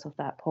advance of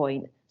that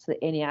point, so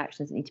that any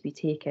actions that need to be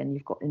taken,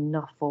 you've got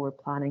enough forward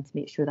planning to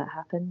make sure that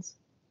happens.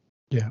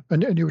 Yeah,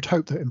 and you would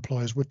hope that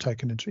employers would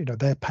take an into,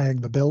 they're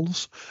paying the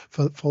bills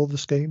for the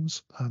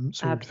schemes,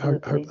 so you'd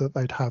hope that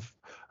they'd have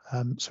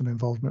some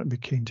involvement and be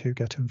keen to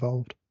get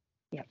involved.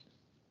 Yeah.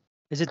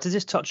 Does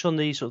this touch on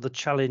the sort of the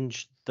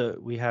challenge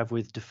that we have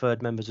with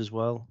deferred members as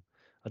well?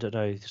 I don't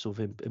know, sort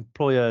of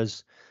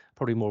employers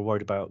probably more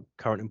worried about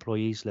current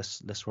employees,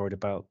 less worried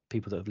about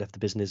people that have left the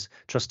business.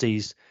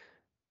 Trustees,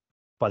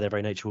 by their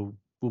very nature,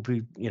 will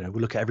be, will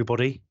look at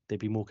everybody. They'd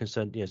be more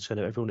concerned, concerned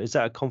about everyone. Is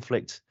that a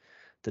conflict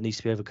that needs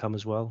to be overcome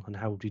as well? And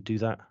how would you do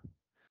that?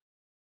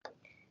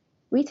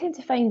 We tend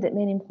to find that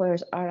many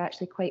employers are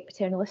actually quite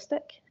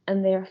paternalistic,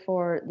 and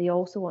therefore they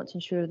also want to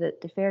ensure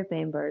that deferred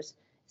members,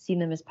 see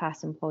them as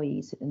past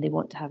employees, and they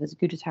want to have as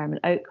good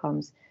retirement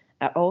outcomes,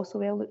 are also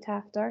well looked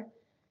after.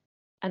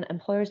 And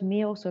employers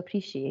may also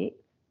appreciate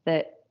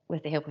that,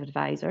 with the help of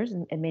advisors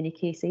in many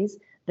cases,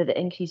 that the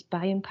increased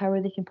buying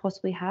power they can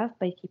possibly have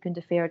by keeping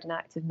deferred and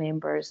active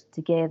members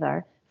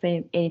together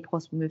for any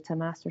possible move to a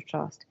master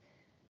trust.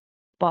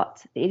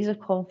 But the areas of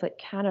conflict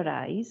can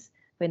arise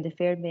when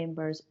deferred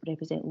members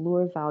represent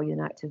lower value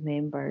than active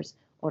members,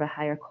 or a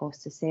higher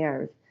cost to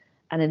serve.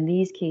 And in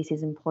these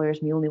cases,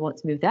 employers may only want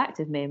to move the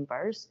active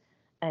members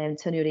to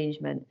a new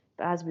arrangement.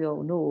 But as we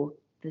all know,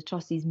 the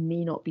trustees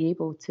may not be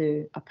able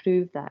to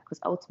approve that, because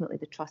ultimately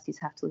the trustees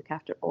have to look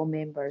after all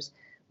members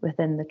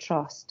within the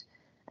trust.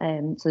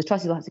 So the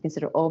trustees will have to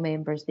consider all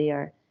members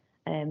there.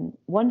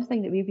 One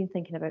thing that we've been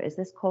thinking about is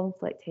this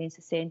conflict tends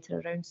to centre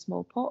around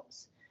small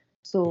pots.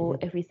 So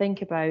if we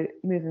think about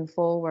moving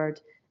forward,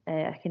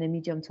 a kind of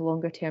medium to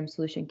longer term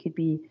solution could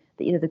be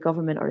that either the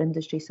government or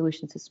industry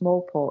solutions to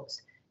small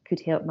pots could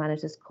help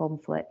manage this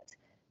conflict.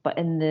 But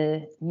in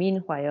the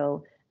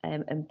meanwhile,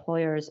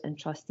 employers and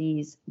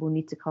trustees will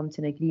need to come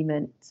to an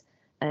agreement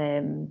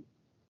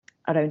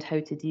around how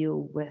to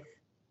deal with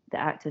the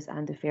actives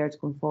and deferreds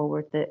going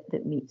forward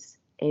that meets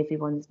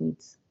everyone's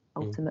needs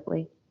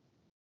ultimately.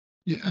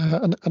 Yeah,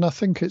 and I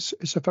think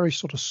it's a very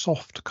sort of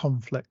soft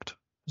conflict,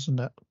 isn't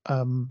it?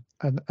 And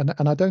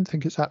I don't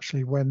think it's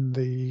actually when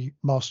the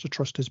master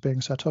trust is being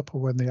set up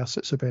or when the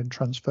assets are being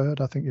transferred.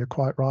 I think you're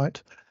quite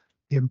right.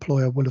 The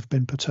employer will have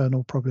been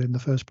paternal probably in the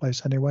first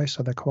place anyway,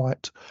 so they're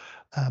quite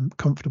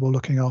comfortable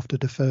looking after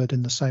deferred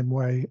in the same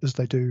way as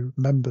they do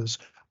members.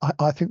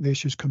 I think the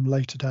issues come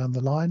later down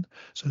the line.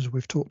 So as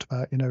we've talked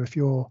about, if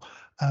you're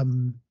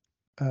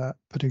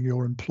putting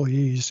your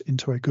employees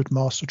into a good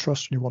master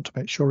trust and you want to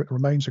make sure it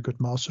remains a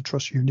good master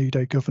trust, you need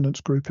a governance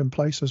group in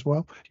place as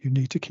well. You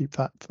need to keep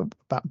that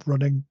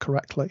running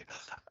correctly.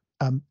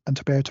 And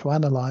to be able to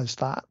analyse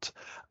that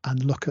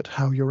and look at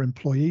how your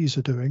employees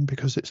are doing,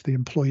 because it's the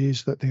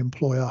employees that the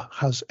employer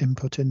has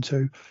input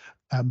into.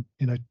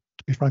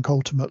 To be frank,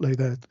 ultimately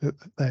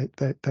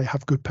they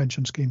have good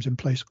pension schemes in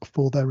place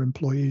for their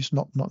employees,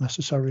 not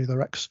necessarily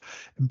their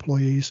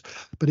ex-employees,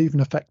 but even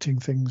affecting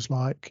things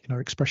like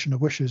expression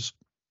of wishes,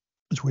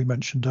 as we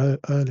mentioned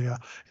earlier,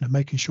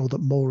 making sure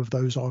that more of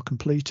those are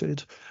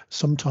completed.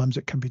 Sometimes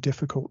it can be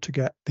difficult to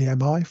get the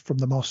MI from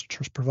the master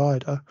trust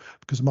provider,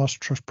 because the master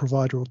trust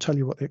provider will tell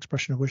you what the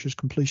expression of wishes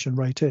completion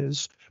rate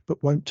is,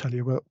 but won't tell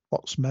you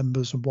what's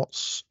members and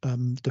what's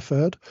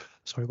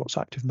what's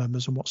active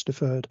members and what's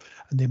deferred.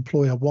 And the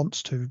employer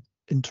wants to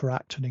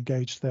interact and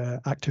engage their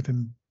active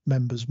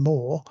members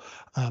more,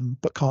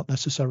 but can't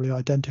necessarily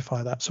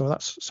identify that. So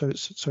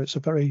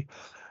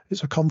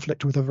it's a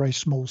conflict with a very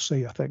small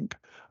c, I think.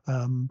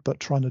 But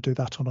trying to do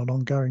that on an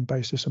ongoing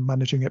basis and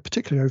managing it,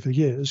 particularly over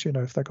years,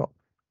 if they got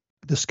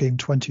the scheme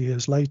 20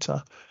 years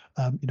later,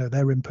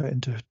 their input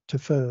into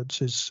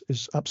deferreds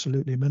is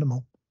absolutely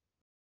minimal.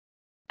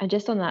 And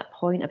just on that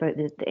point about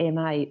the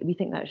MI, we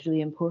think that's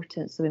really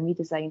important. So when we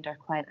designed our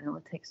client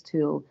analytics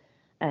tool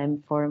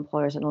for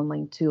employers, an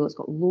online tool, it's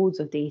got loads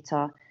of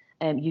data.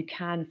 You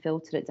can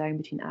filter it down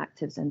between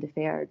actives and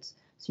deferreds.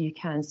 So you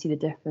can see the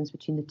difference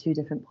between the two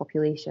different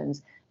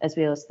populations, as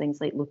well as things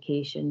like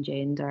location,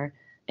 gender,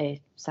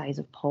 size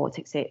of pot,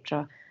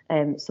 etc.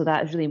 So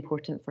that is really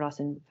important for us,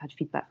 and we've had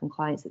feedback from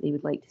clients that they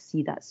would like to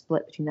see that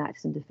split between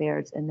actives and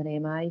deferreds in their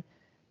MI,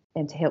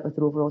 to help with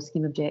their overall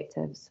scheme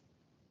objectives.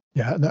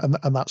 Yeah,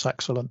 and that's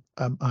excellent.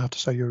 I have to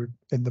say you're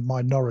in the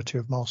minority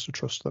of master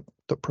trusts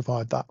that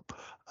provide that.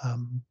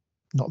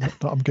 Not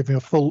that I'm giving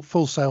a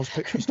full sales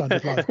pitch for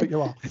Standard Life, but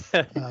you are.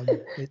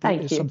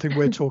 It's something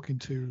we're talking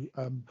to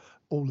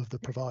all of the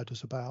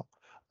providers about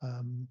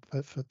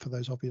for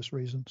those obvious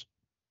reasons.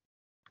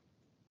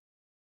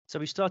 So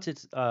we started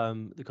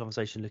the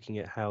conversation looking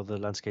at how the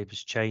landscape has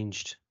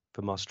changed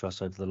for master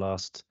trusts over the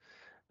last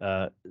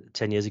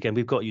 10 years. Again,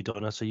 we've got you,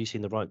 Donna, so you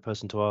seem the right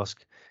person to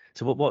ask.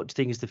 So what do you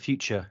think is the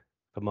future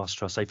for master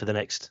trusts, say for the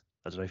next,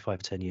 5 to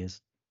 10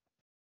 years?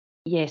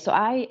 Yeah, so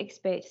I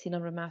expect to see a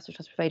number of master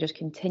trust providers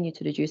continue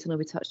to reduce. I know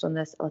we touched on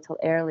this a little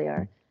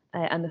earlier,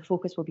 and the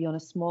focus will be on a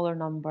smaller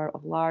number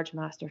of large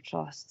master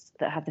trusts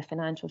that have the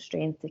financial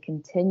strength to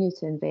continue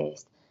to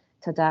invest,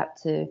 to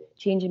adapt to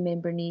changing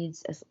member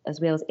needs,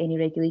 as well as any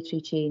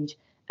regulatory change,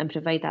 and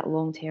provide that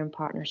long-term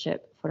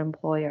partnership for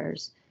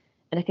employers.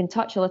 And I can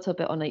touch a little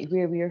bit on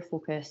where we're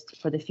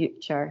focused for the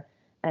future,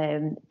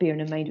 bearing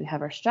in mind we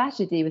have our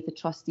strategy day with the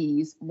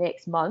trustees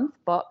next month,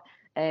 but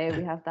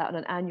we have that on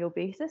an annual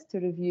basis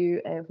to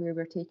review where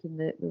we're taking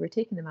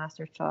the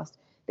master trust.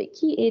 But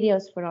key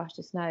areas for us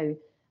just now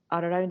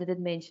are around, I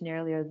did mention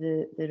earlier,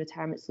 the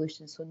retirement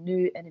solutions, so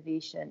new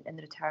innovation in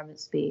the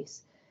retirement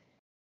space,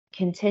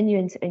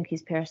 continuing to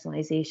increase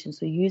personalisation,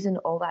 so using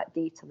all that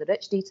data, the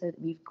rich data that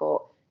we've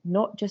got,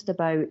 not just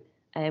about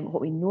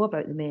what we know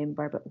about the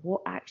member, but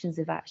what actions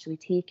they've actually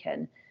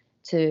taken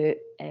to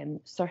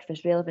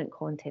surface relevant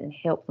content and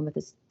help them with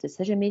this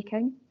decision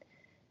making.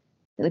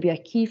 There'll be a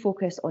key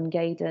focus on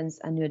guidance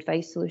and new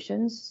advice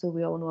solutions. So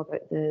we all know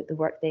about the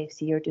work the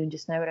FCA are doing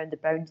just now around the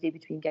boundary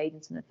between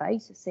guidance and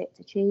advice is set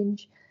to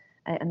change.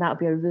 And that'll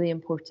be a really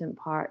important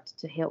part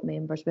to help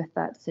members with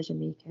that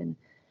decision making.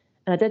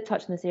 And I did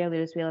touch on this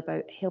earlier as well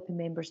about helping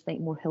members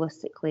think more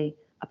holistically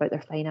about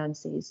their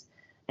finances.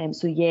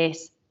 So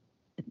yes,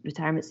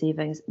 retirement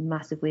savings,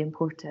 massively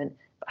important,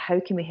 but how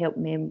can we help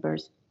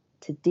members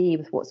today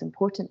with what's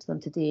important to them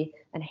today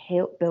and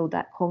help build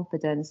that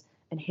confidence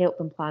and help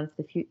them plan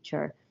for the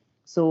future?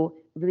 So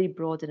really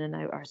broadening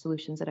out our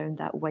solutions around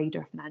that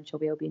wider financial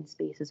wellbeing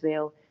space as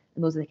well.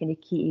 And those are the kind of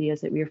key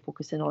areas that we're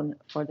focusing on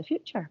for the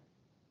future.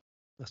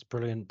 That's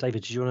brilliant.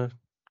 David, do you want to?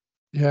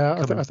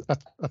 Yeah,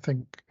 I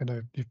think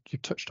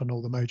you've touched on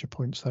all the major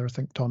points there. I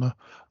think, Donna,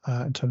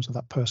 in terms of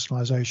that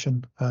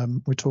personalisation,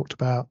 we talked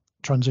about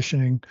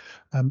transitioning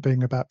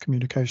being about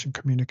communication,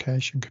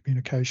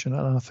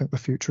 and I think the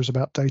future is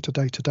about data,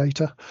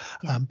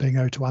 being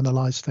able to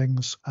analyse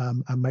things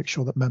and make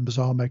sure that members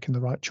are making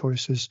the right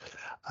choices,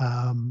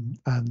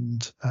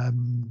 and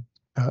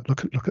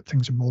look at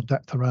things in more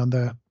depth around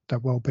their their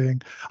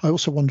well-being. I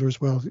also wonder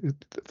as well,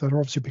 there'll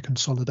obviously be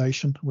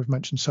consolidation. We've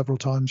mentioned several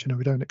times,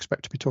 we don't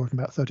expect to be talking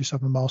about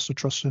 37 master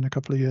trusts in a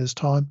couple of years'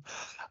 time.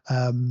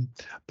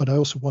 But I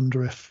also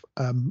wonder if,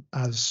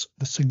 as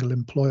the single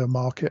employer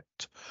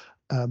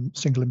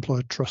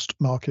trust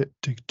market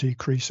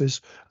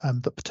decreases,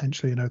 that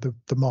potentially,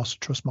 the master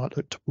trust might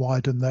look to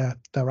widen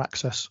their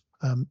access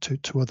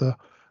to other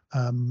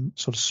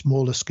sort of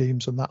smaller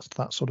schemes and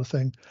that sort of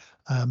thing.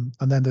 And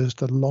then there's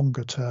the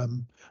longer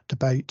term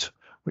debate,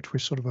 which we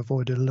sort of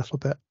avoided a little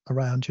bit,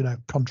 around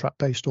contract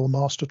based or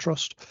master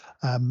trust,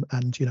 and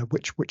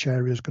which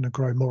area is going to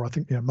grow more. I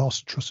think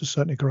master trust is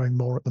certainly growing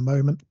more at the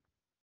moment,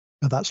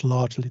 but that's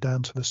largely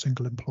down to the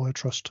single employer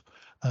trust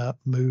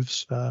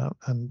moves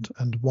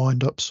and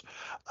wind ups.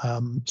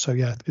 So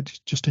yeah, it's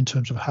just in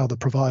terms of how the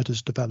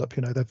providers develop.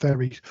 They're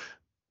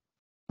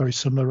very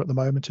similar at the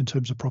moment in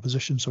terms of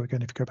proposition. So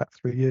again, if you go back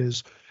 3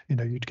 years,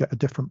 you'd get a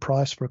different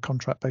price for a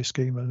contract-based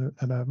scheme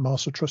and a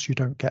master trust. You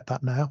don't get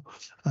that now.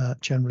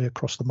 Generally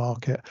across the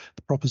market,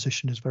 the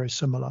proposition is very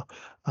similar,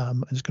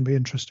 and it's going to be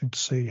interesting to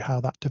see how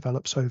that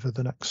develops over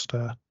the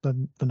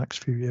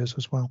next few years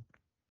as well.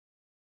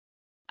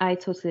 I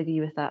totally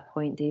agree with that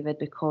point, David,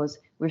 because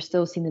we're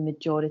still seeing the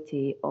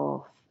majority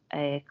of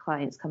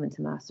clients come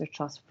into master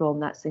trust from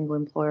that single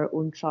employer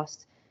owned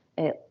trust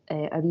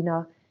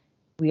arena.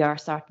 We are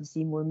starting to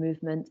see more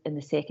movement in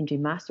the secondary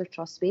master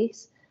trust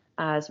space,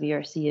 as we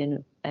are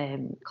seeing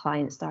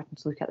clients starting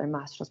to look at their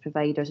master trust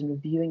providers and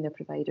reviewing their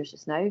providers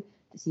just now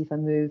to see if a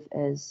move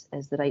is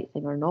the right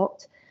thing or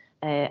not.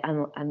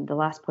 And the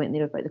last point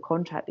there about the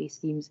contract-based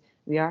schemes,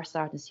 we are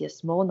starting to see a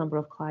small number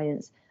of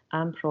clients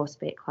and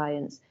prospect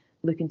clients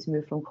looking to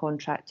move from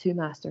contract to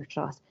master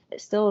trust.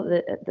 It's still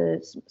at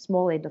the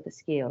small end of the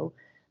scale.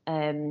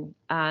 And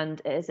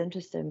it is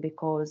interesting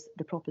because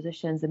the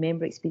propositions, the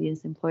member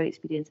experience, the employer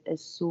experience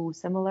is so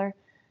similar.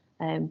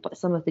 But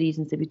some of the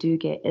reasons that we do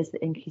get is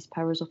the increased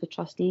powers of the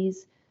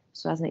trustees.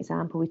 So as an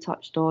example, we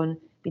touched on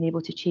being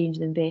able to change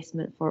the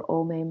investment for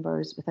all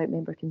members without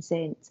member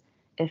consent.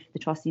 If the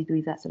trustees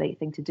believe that's the right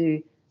thing to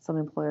do, some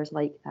employers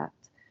like that.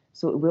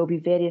 So it will be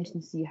very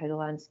interesting to see how the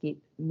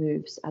landscape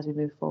moves as we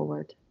move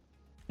forward.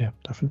 Yeah,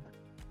 definitely.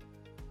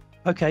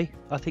 Okay,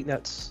 I think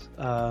that's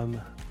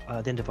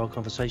the end of our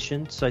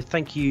conversation. So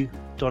thank you,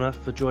 Donna,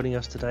 for joining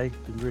us today. It's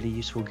been really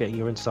useful getting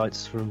your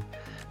insights from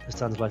the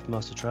Standard Life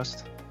Master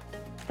Trust.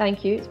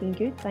 Thank you. It's been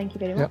good. Thank you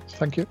very much. Yeah,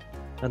 thank you.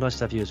 And nice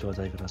to have you as well,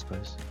 David, I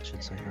suppose. I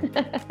should say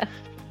that.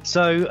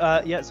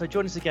 So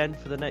join us again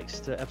for the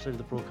next episode of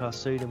the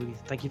broadcast soon, and we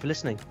thank you for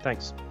listening.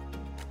 Thanks.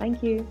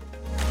 Thank you.